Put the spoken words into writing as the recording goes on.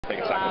Take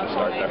a second to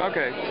start there.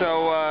 Okay,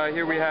 so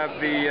here we have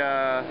the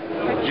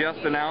just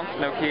announced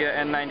Nokia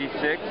N96,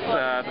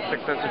 the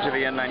successor to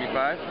the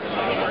N95.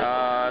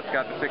 It's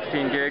got the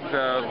 16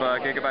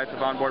 gigabytes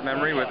of onboard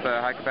memory with a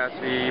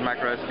high-capacity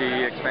micro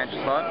SD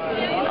expansion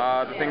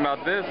slot. The thing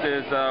about this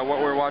is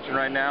what we're watching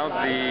right now,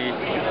 the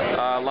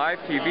live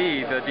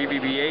TV, the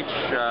DVB-H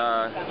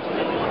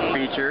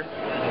feature.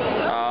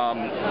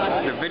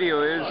 The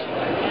video is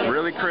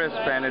really crisp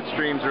and it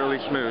streams really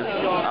smooth.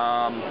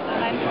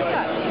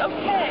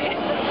 Okay.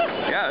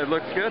 Yeah, it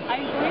looks good.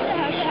 I'm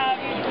going to have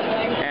you.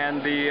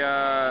 And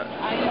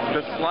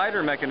the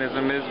slider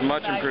mechanism is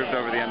much improved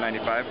over the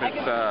N95.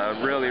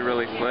 It's really,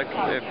 really slick.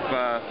 If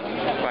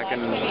I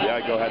can, yeah,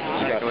 go ahead.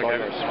 You got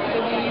sliders.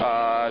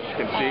 As you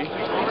can see,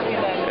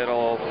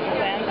 it'll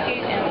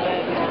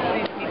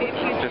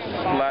just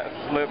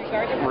slip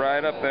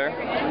right up there.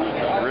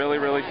 Really,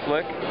 really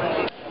slick.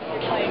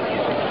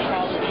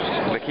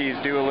 The keys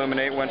do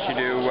illuminate once you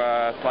do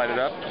slide it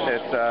up.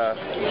 It's that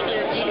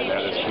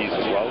is keys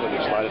as well when you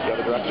slide it the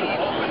other direction.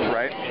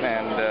 Right,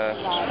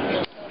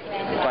 and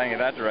sliding in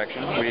that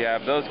direction, we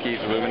have those keys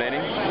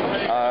illuminating.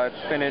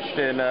 It's finished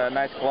in a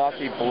nice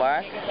glossy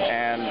black,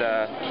 and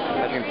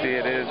as you can see,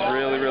 it is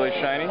really, really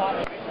shiny.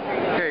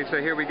 Okay, so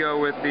here we go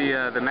with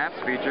the maps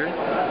feature,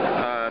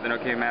 the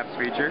Nokia Maps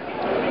feature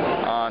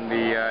on the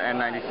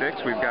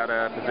N96. We've got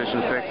a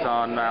position fix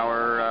on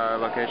our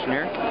location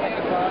here,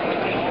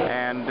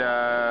 and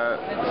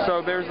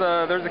so there's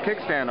a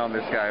kickstand on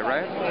this guy,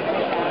 right?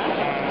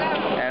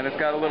 And it's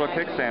got a little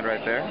kickstand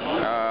right there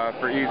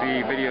for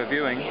easy video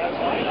viewing.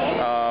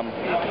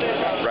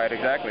 Right,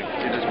 exactly.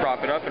 You just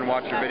prop it up and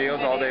watch your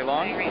videos all day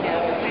long.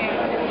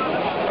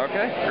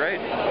 Okay, great.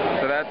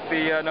 So that's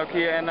the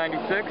Nokia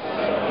N96,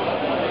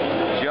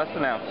 just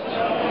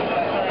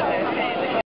announced.